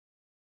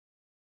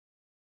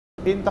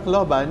In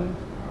Tacloban,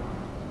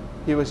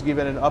 he was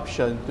given an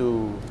option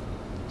to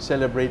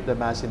celebrate the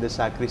Mass in the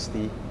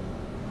sacristy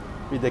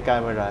with the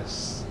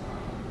cameras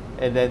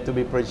and then to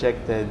be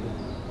projected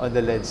on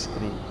the LED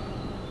screen.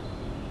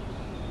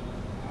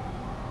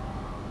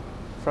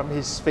 From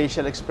his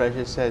facial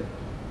expression said,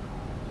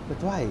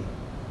 "But why?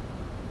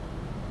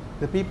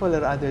 The people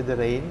are under the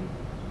rain.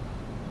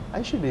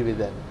 I should be with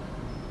them."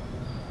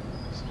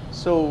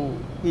 So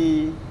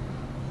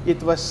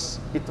it was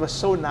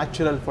so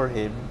natural for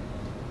him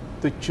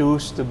to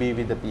choose to be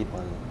with the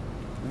people.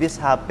 This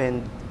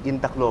happened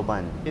in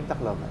Tacloban, In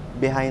Tacloban.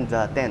 behind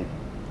the tent,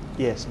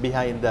 Yes,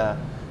 behind the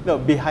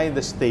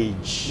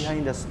stage.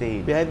 behind the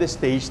stage. Behind the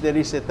stage, there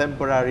is a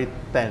temporary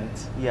tent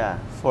Yeah,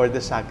 for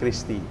the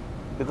sacristy.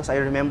 because I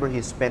remember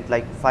he spent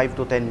like 5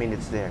 to 10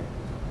 minutes there.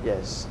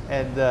 Yes,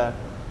 and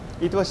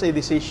it was a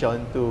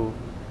decision to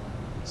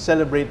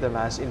celebrate the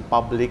Mass in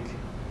public,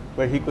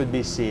 where he could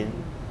be seen,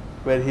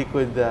 where he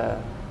could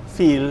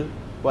feel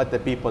what the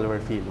people were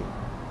feeling.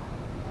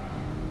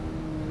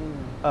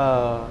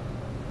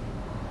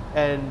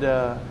 And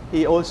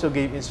he also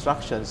gave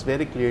instructions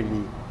very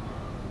clearly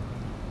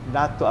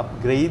not to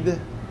upgrade,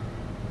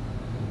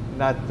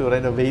 not to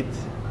renovate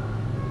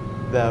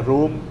the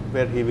room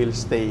where he will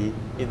stay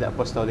in the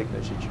Apostolic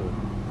Nunciature.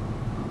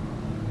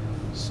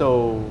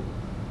 So,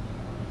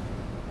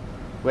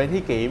 when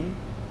he came,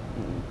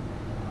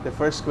 the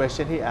first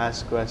question he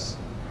asked was,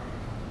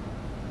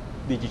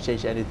 "Did you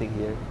change anything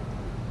here?"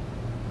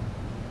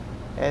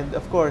 And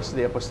of course,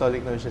 the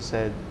Apostolic Nuncio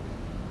said,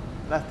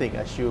 "Nothing,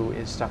 as you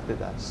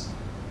instructed us."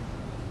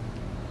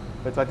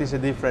 But what is the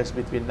difference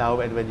between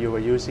now and when you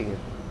were using it?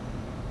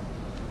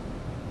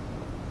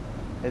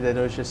 And the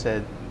Nuncio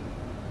said,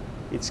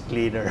 "It's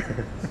cleaner."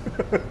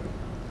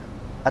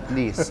 At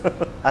least.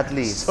 At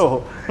least.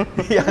 So,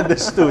 he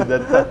understood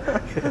that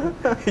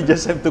you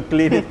just have to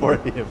clean it for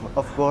him.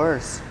 Of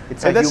course.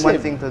 It's And a that's human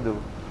him. thing to do.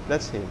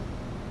 That's him.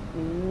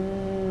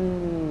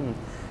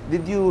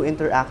 Did you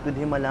interact with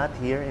him a lot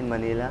here in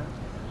Manila?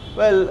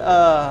 Well,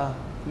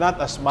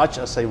 not as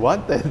much as I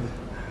wanted.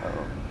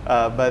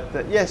 But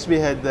yes, we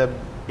had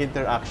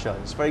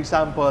interactions. For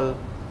example,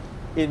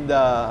 in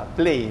the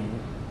plane,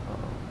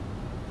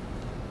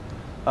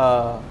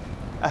 a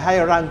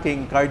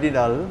high-ranking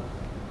cardinal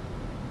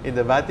in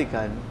the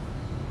Vatican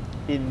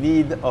in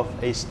need of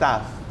a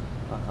staff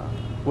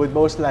would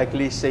most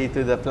likely say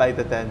to the flight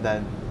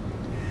attendant,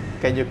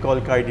 "Can you call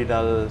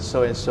Cardinal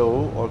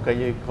so-and-so, or can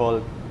you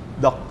call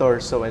Doctor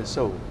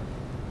so-and-so?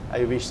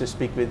 I wish to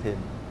speak with him."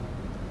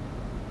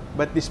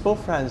 But this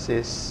Pope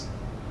Francis,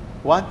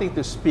 wanting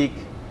to speak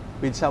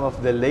with some of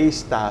the lay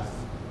staff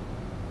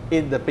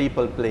in the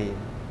papal plane,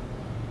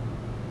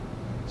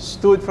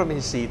 stood from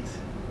his seat,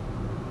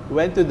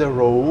 went to the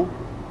row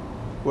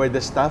where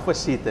the staff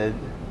was seated,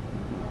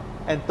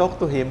 and talked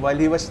to him while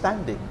he was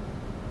standing.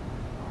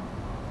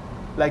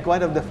 Like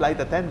one of the flight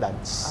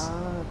attendants.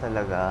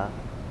 Talaga?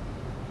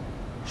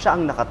 Siya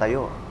ang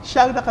nakatayo.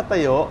 Siya ang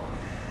nakatayo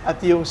at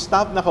yung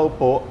staff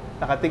nakaupo,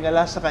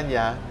 nakatingala sa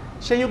kanya,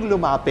 siya yung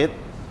lumapit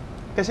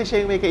kasi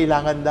siya yung may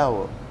kailangan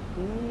daw.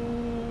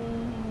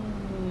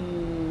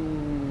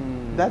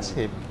 That's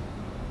him.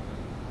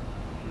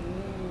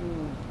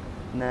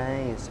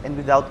 Nice. And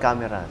without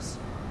cameras?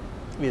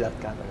 Without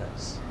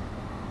cameras.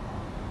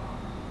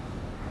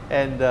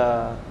 And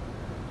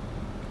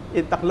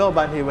in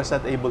Tacloban, he was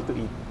not able to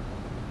eat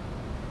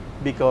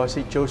because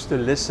he chose to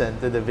listen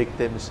to the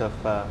victims of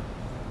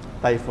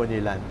Typhoon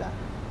Yolanda.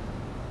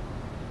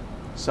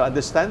 So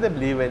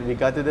understandably, when we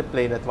got to the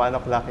plane at 1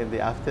 o'clock in the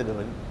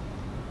afternoon,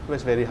 he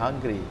was very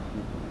hungry.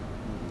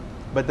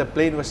 But the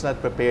plane was not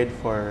prepared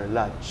for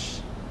lunch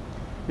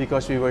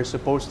because we were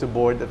supposed to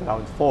board at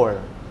around 4.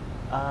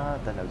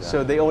 Talaga.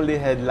 So they only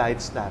had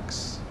light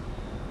snacks.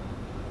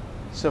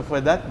 So for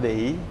that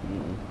day,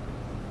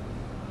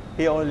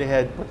 he only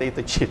had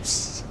potato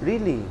chips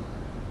Really?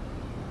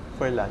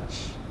 for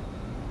lunch.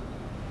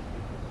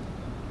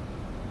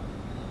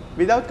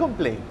 Without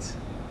complaint.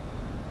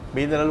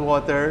 Mineral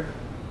water,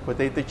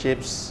 potato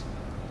chips,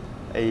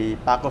 a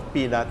pack of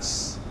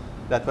peanuts.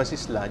 That was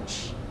his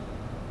lunch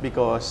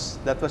because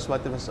that was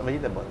what was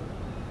available.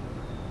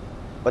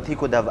 But he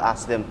could have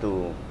asked them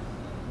to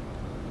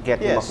get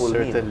him a Yes, full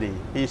meal. certainly.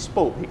 He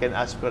spoke. He can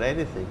ask for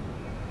anything.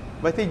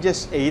 But he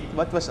just ate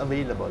what was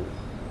available.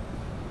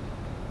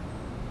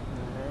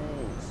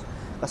 Nice.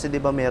 Kasi 'di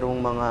ba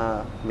merong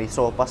may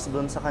sopas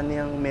doon sa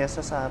kaniyang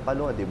mesa sa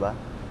Palo, 'di ba?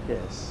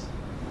 Yes.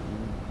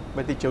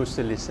 But he chose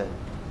to listen.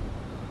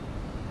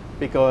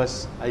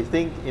 Because I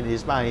think in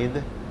his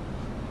mind,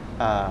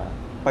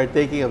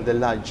 partaking of the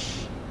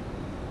lunch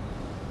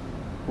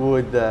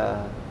would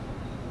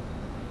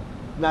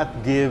not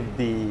give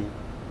the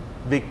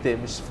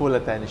victims full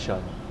attention.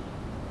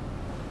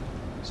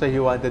 So he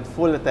wanted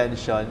full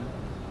attention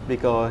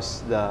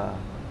because the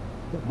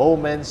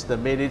moments, the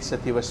minutes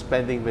that he was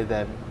spending with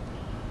them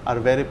are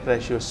very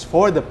precious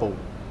for the Pope.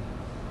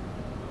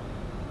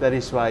 That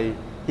is why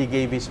he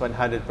gave his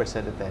 100%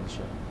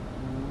 attention.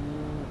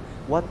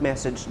 What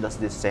message does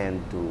this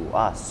send to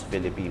us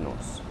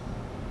Filipinos?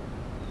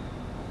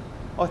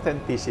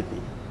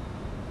 authenticity.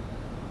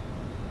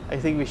 I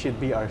think we should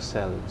be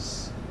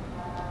ourselves.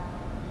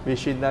 We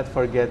should not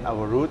forget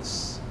our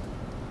roots.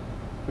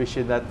 We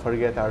should not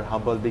forget our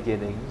humble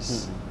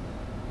beginnings.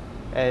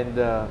 And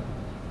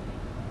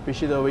we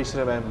should always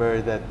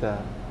remember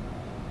that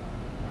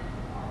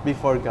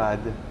before God,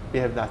 we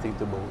have nothing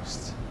to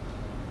boast.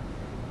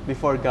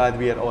 Before God,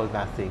 we are all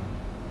nothing.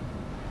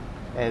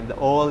 And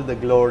all the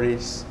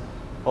glories,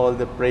 all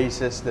the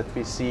praises that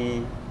we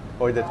see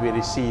or that we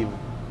receive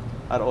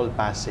are all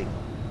passing.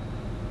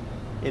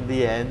 In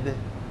the end,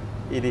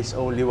 it is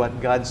only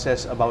what God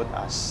says about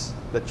us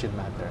that should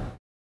matter.